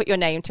wouldn't put your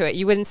name to it.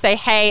 You wouldn't say,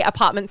 hey,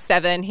 apartment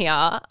 7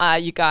 here,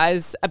 you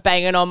guys are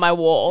banging on my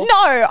wall.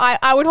 No,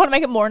 I would want to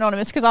make it more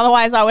anonymous because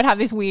otherwise I would have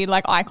this weird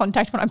like eye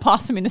contact when I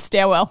pass them in the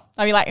stairwell.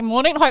 I'd be like,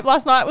 morning, hope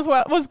last night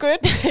was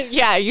good.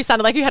 Yeah, you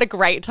sounded like you had a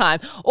great time.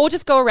 Or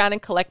just go around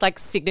and collect like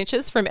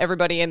signatures from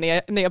everybody in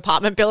the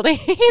apartment building.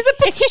 Here's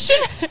a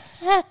petition.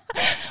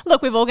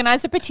 Look, we've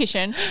organised a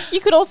petition. You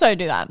could also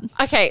do that.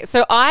 Okay,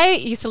 so I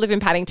used to live in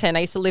Paddington.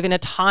 I used to live in a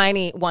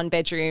tiny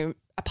 1-bedroom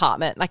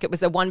apartment. Like it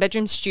was a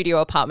 1-bedroom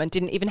studio apartment,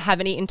 didn't even have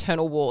any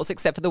internal walls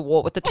except for the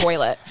wall with the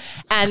toilet.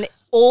 And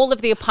all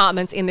of the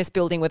apartments in this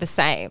building were the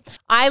same.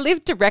 I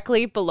lived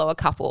directly below a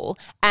couple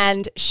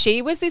and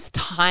she was this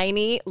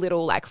tiny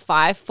little like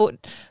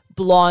 5-foot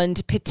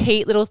blonde,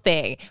 petite little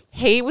thing.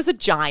 He was a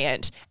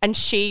giant and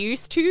she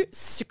used to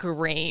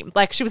scream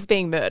like she was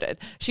being murdered.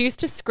 She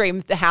used to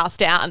scream the house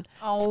down,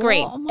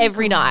 scream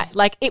every night.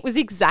 Like it was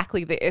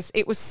exactly this.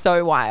 It was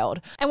so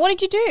wild. And what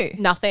did you do?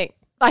 Nothing.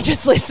 I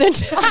just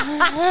listened.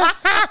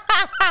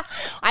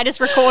 I just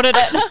recorded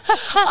it.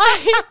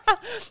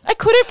 I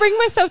couldn't bring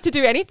myself to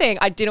do anything.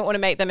 I didn't want to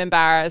make them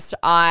embarrassed.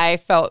 I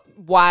felt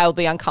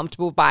wildly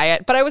uncomfortable by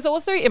it. But I was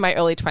also in my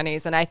early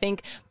 20s. And I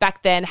think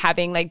back then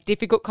having like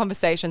difficult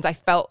conversations, I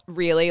felt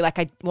really like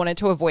I wanted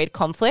to avoid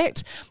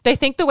conflict. They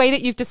think the way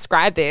that you've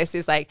described this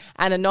is like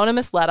an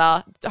anonymous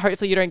letter.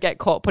 Hopefully you don't get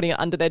caught putting it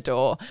under their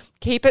door.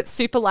 Keep it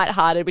super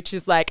lighthearted, which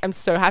is like, I'm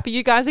so happy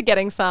you guys are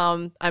getting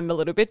some. I'm a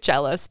little bit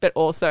jealous, but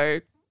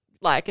also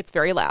like it's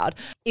very loud,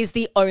 is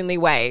the only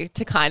way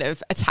to kind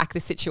of attack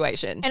the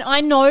situation. And I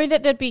know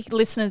that there'd be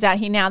listeners out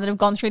here now that have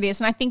gone through this,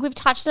 and I think we've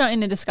touched on it in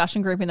the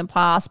discussion group in the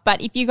past,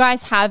 but if you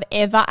guys have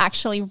ever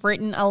actually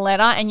written a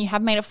letter and you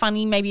have made it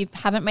funny, maybe you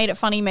haven't made it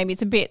funny, maybe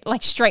it's a bit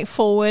like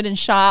straightforward and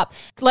sharp,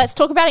 let's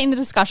talk about it in the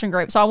discussion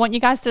group. So I want you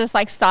guys to just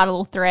like start a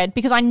little thread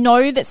because I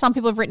know that some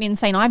people have written in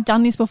saying, I've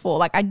done this before.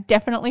 Like I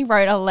definitely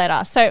wrote a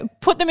letter. So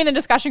put them in the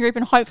discussion group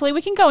and hopefully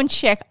we can go and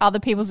check other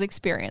people's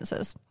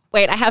experiences.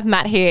 Wait, I have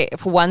Matt here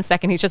for 1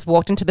 second. He's just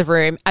walked into the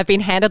room. I've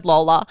been handed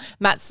Lola.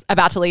 Matt's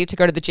about to leave to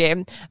go to the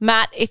gym.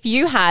 Matt, if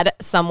you had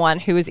someone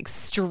who is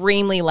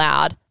extremely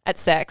loud at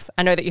sex,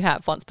 I know that you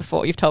have once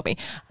before, you've told me,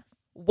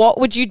 what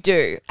would you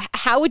do?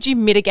 How would you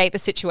mitigate the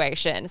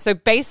situation? So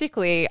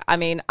basically, I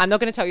mean, I'm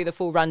not going to tell you the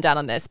full rundown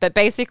on this, but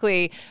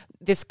basically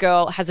this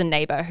girl has a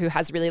neighbor who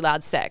has really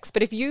loud sex.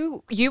 But if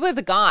you were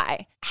the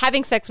guy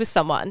having sex with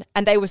someone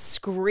and they were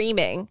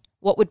screaming,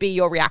 what would be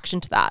your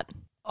reaction to that?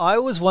 I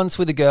was once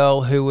with a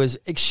girl who was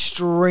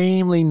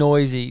extremely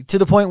noisy to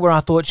the point where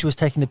I thought she was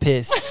taking the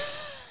piss.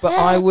 But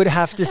I would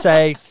have to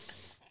say,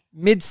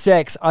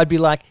 mid-sex, I'd be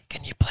like,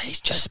 can you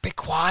please just be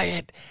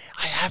quiet?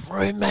 I have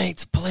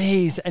roommates,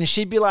 please. And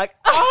she'd be like,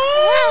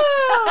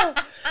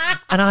 ah!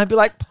 And I'd be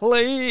like,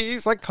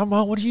 please, like, come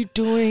on, what are you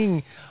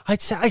doing? I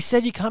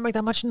said you can't make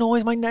that much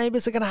noise. My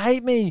neighbors are going to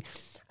hate me.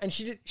 And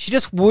she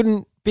just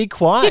wouldn't be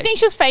quiet. Do you think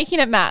she was faking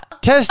it,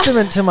 Matt?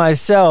 Testament to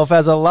myself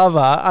as a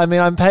lover. I mean,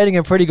 I'm painting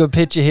a pretty good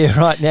picture here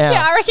right now.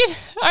 Yeah,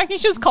 I reckon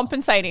she was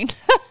compensating.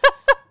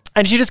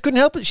 And she just couldn't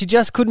help it. She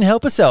just couldn't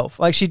help herself.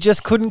 Like, she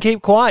just couldn't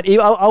keep quiet.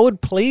 I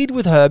would plead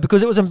with her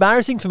because it was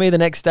embarrassing for me the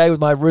next day with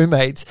my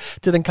roommates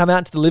to then come out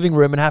into the living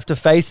room and have to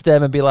face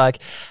them and be like,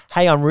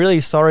 hey, I'm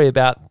really sorry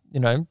about,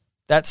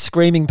 that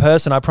screaming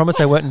person. I promise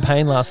they weren't in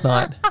pain last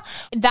night.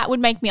 That would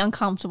make me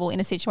uncomfortable in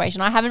a situation.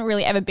 I haven't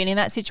really ever been in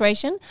that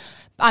situation.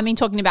 I mean,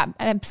 talking about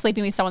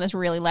sleeping with someone that's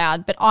really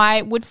loud, but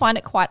I would find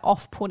it quite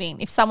off-putting.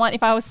 If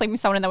I was sleeping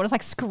with someone and they were just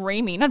like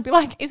screaming, I'd be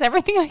like, is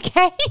everything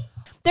okay?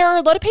 There are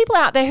a lot of people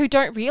out there who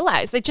don't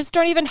realize, they just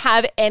don't even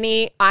have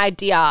any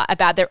idea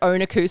about their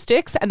own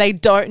acoustics, and they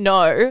don't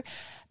know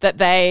that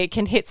they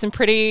can hit some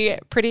pretty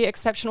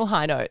exceptional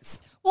high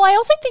notes. Well, I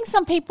also think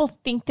some people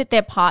think that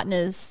their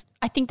partners,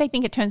 I think they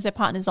think it turns their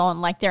partners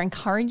on, like they're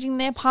encouraging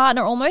their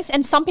partner almost.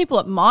 And some people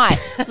it might.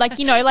 Like, like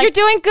you're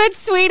doing good,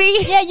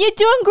 sweetie. Yeah, you're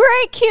doing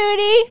great,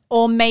 cutie.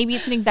 Or maybe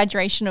it's an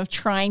exaggeration of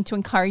trying to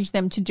encourage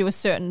them to do a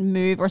certain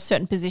move or a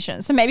certain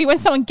position. So maybe when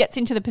someone gets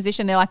into the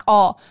position, they're like,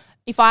 oh,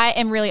 if I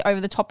am really over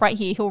the top right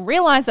here, he'll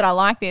realize that I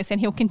like this and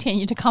he'll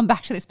continue to come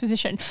back to this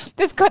position.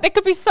 There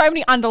could be so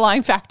many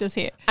underlying factors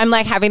here. I'm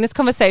like having this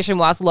conversation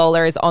whilst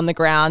Lola is on the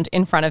ground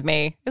in front of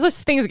me.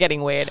 Things are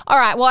getting weird. All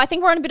right, well, I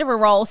think we're on a bit of a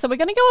roll, so we're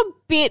going to go a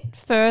bit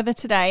further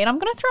today, and I'm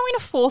going to throw in a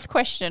fourth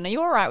question. Are you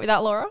all right with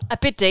that, Laura? A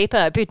bit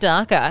deeper, a bit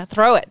darker.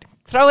 Throw it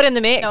in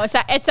the mix. No,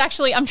 it's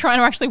actually, I'm trying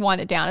to actually wind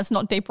it down. It's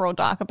not deeper or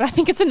darker, but I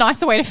think it's a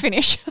nicer way to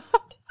finish.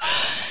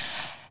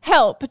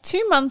 Help.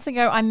 2 months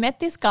ago, I met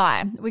this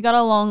guy. We got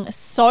along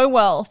so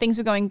well. Things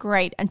were going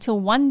great until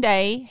one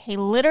day he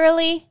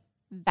literally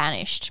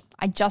vanished.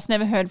 I just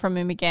never heard from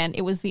him again.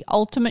 It was the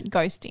ultimate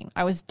ghosting.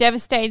 I was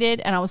devastated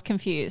and I was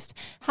confused.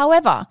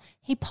 However,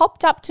 he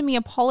popped up to me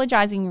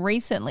apologizing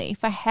recently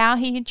for how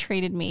he had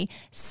treated me,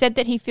 said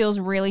that he feels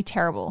really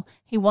terrible.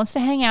 He wants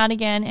to hang out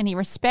again and he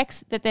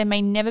respects that there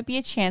may never be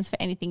a chance for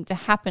anything to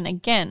happen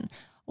again.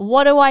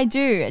 What do I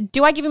do?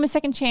 Do I give him a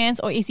second chance,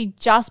 or is he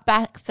just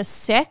back for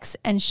sex,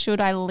 and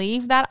should I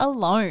leave that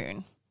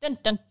alone? Dun,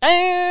 dun,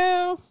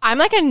 dun. I'm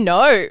like a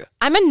no.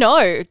 I'm a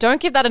no. Don't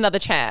give that another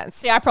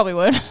chance. Yeah, I probably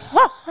would.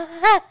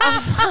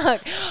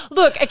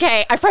 Look,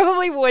 okay, I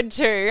probably would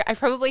too. I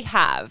probably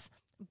have.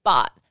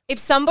 But if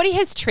somebody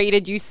has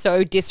treated you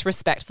so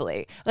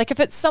disrespectfully, like if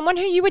it's someone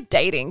who you were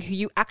dating, who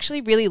you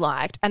actually really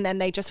liked, and then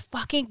they just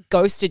fucking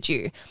ghosted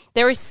you,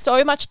 there is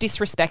so much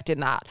disrespect in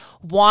that.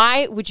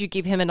 Why would you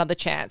give him another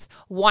chance?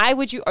 Why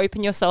would you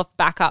open yourself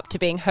back up to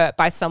being hurt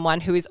by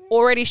someone who has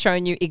already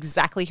shown you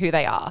exactly who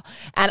they are?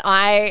 And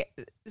I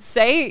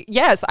say,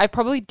 yes, I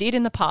probably did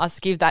in the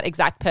past give that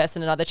exact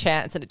person another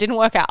chance and it didn't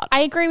work out. I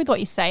agree with what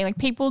you say. Like,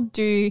 people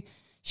do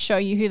show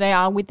you who they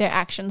are with their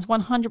actions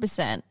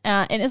 100%.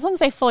 And as long as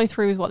they follow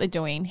through with what they're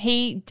doing,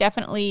 he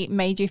definitely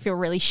made you feel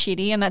really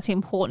shitty, and that's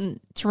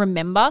important to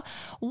remember.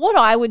 What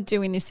I would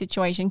do in this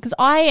situation, because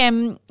I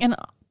am, and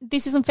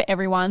this isn't for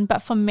everyone,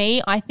 but for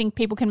me, I think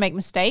people can make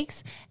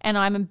mistakes, and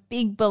I'm a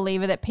big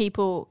believer that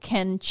people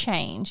can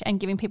change and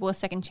giving people a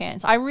second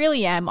chance. I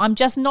really am. I'm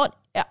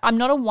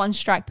not a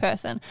one-strike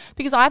person,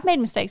 because I've made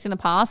mistakes in the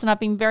past and I've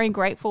been very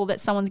grateful that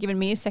someone's given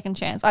me a second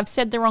chance. I've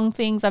said the wrong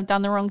things, I've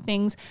done the wrong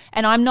things,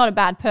 and I'm not a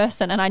bad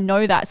person, and I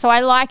know that. So I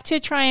like to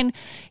try and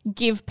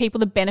give people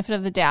the benefit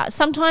of the doubt.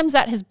 Sometimes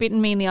that has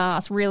bitten me in the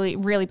ass really,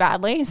 really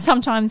badly.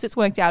 Sometimes it's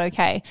worked out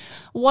okay.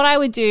 What I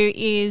would do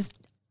is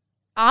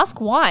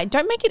ask why.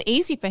 Don't make it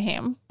easy for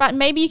him, but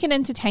maybe you can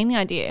entertain the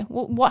idea.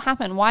 What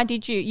happened? Why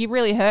did you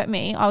really hurt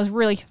me? I was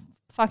really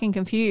fucking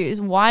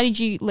confused. Why did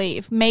you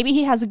leave? Maybe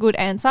he has a good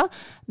answer.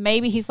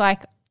 Maybe he's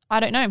like, I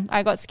don't know.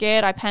 I got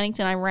scared, I panicked,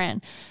 and I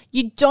ran.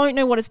 You don't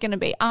know what it's going to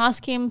be.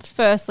 Ask him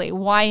firstly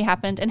why it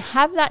happened and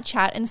have that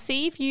chat and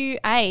see if you,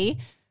 A,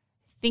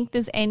 think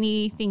there's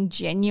anything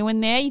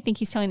genuine there, you think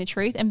he's telling the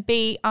truth, and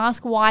B,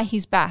 ask why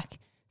he's back.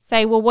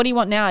 Say, well, what do you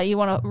want now? Do you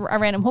want a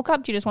random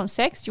hookup? Do you just want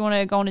sex? Do you want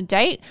to go on a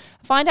date?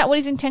 Find out what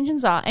his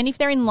intentions are. And if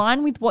they're in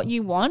line with what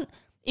you want,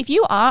 if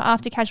you are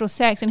after casual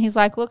sex and he's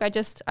like, look,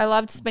 I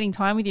loved spending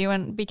time with you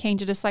and be keen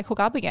to just like hook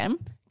up again,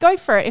 go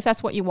for it if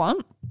that's what you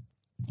want.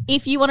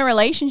 If you want a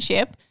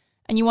relationship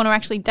and you want to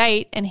actually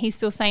date and he's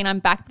still saying I'm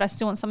back but I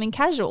still want something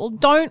casual,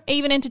 don't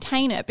even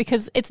entertain it,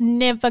 because it's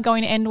never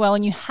going to end well,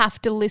 and you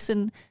have to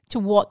listen to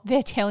what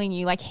they're telling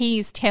you. Like,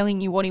 he's telling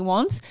you what he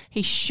wants.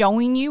 He's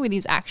showing you with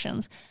his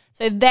actions.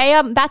 So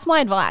that's my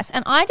advice.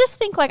 And I just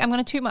think, like, I'm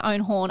going to toot my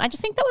own horn. I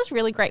just think that was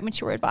really great,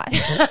 mature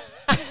advice.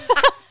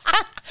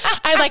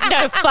 I'm like,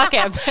 no, fuck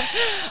him.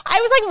 I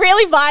was like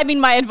really vibing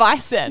my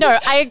advice then. No,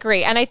 I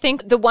agree. And I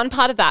think the one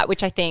part of that,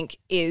 which I think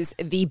is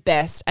the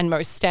best and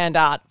most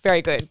standout,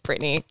 very good,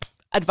 Brittany,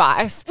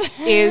 advice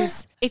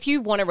is if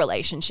you want a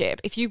relationship,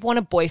 if you want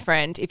a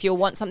boyfriend, if you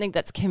want something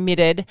that's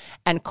committed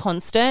and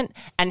constant,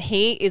 and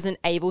he isn't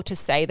able to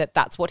say that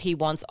that's what he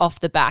wants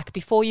off the back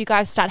before you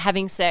guys start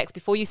having sex,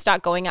 before you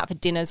start going out for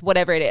dinners,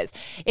 whatever it is,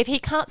 if he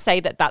can't say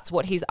that that's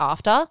what he's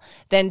after,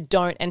 then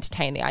don't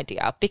entertain the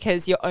idea,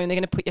 because you're only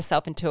going to put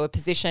yourself into a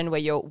position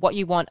where what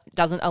you want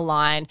doesn't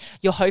align.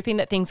 You're hoping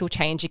that things will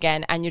change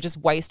again, and you're just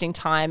wasting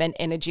time and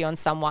energy on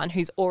someone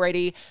who's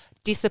already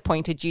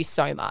disappointed you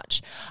so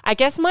much. I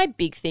guess my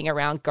big thing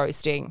around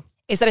ghosting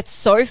is that it's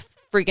so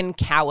friggin'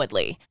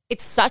 cowardly.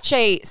 It's such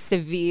a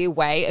severe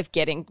way of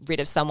getting rid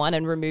of someone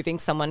and removing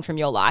someone from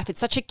your life. It's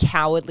such a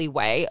cowardly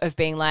way of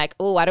being like,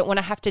 oh, I don't want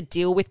to have to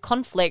deal with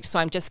conflict, so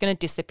I'm just going to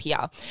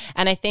disappear.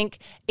 And I think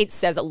it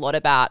says a lot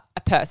about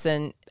a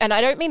person. And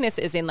I don't mean this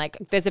as in like,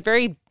 there's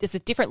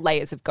different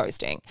layers of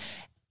ghosting.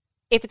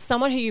 If it's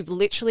someone who you've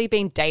literally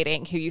been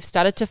dating, who you've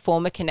started to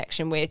form a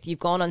connection with, you've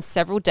gone on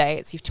several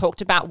dates, you've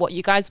talked about what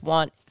you guys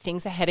want,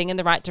 things are heading in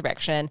the right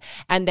direction,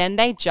 and then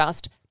they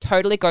just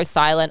totally go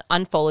silent,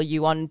 unfollow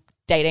you on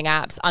dating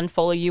apps,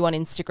 unfollow you on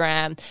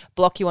Instagram,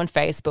 block you on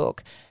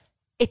Facebook.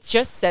 It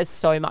just says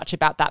so much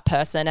about that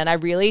person. And I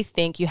really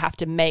think you have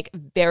to make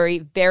very,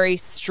 very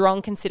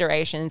strong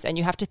considerations, and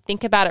you have to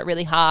think about it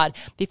really hard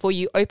before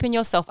you open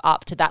yourself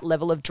up to that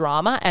level of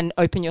drama and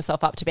open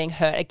yourself up to being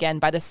hurt again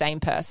by the same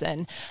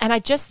person. And I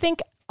just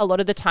think a lot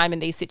of the time in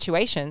these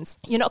situations,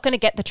 you're not going to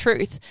get the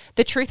truth.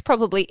 The truth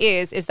probably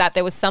is that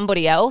there was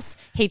somebody else.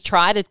 He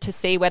tried to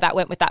see where that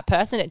went with that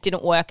person. It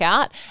didn't work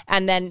out.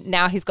 And then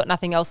now he's got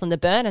nothing else on the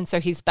burn. And so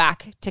he's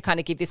back to kind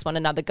of give this one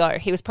another go.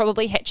 He was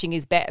probably hedging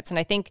his bets. And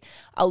I think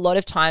a lot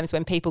of times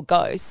when people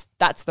ghost,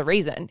 that's the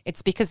reason.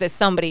 It's because there's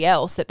somebody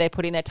else that they're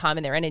putting their time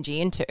and their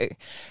energy into.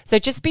 So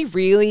just be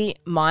really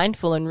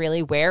mindful and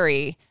really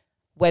wary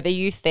whether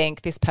you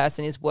think this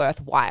person is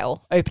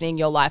worthwhile opening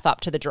your life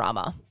up to the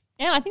drama.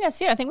 Yeah, I think that's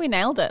it. I think we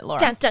nailed it,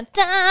 Laura. Dun, dun,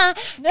 dun.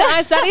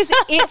 Guys, that is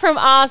it from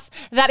us.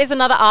 That is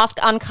another Ask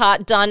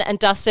Uncut done and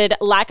dusted.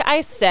 Like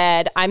I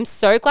said, I'm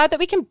so glad that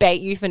we can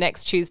bait you for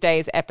next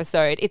Tuesday's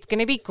episode. It's going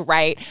to be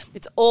great.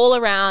 It's all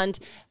around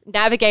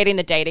navigating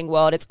the dating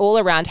world. It's all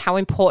around how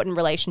important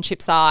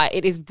relationships are.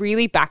 It is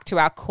really back to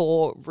our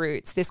core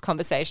roots, this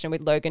conversation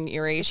with Logan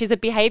Ury. She's a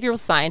behavioral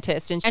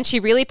scientist, and she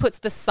really puts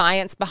the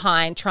science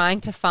behind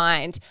trying to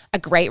find a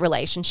great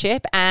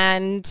relationship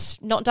and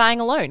not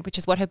dying alone, which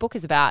is what her book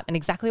is about and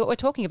exactly what we're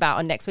talking about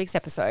on next week's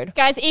episode.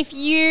 Guys, if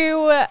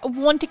you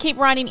want to keep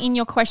writing in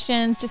your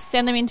questions, just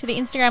send them into the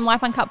Instagram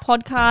Life Uncut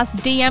podcast,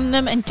 DM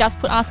them and just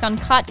put Ask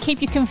Uncut.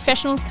 Keep your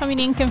confessionals coming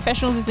in.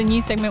 Confessionals is the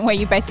new segment where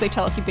you basically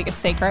tell us your biggest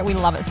secret. We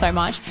love it so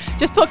much.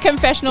 Just put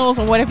confessionals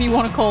or whatever you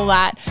want to call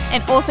that.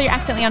 And also your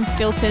Accidentally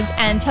Unfiltered,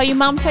 and tell your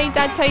mum, tell your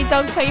dad, tell your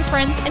dog, tell your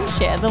friends, and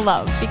share the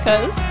love,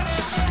 because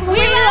we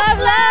love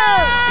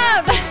love.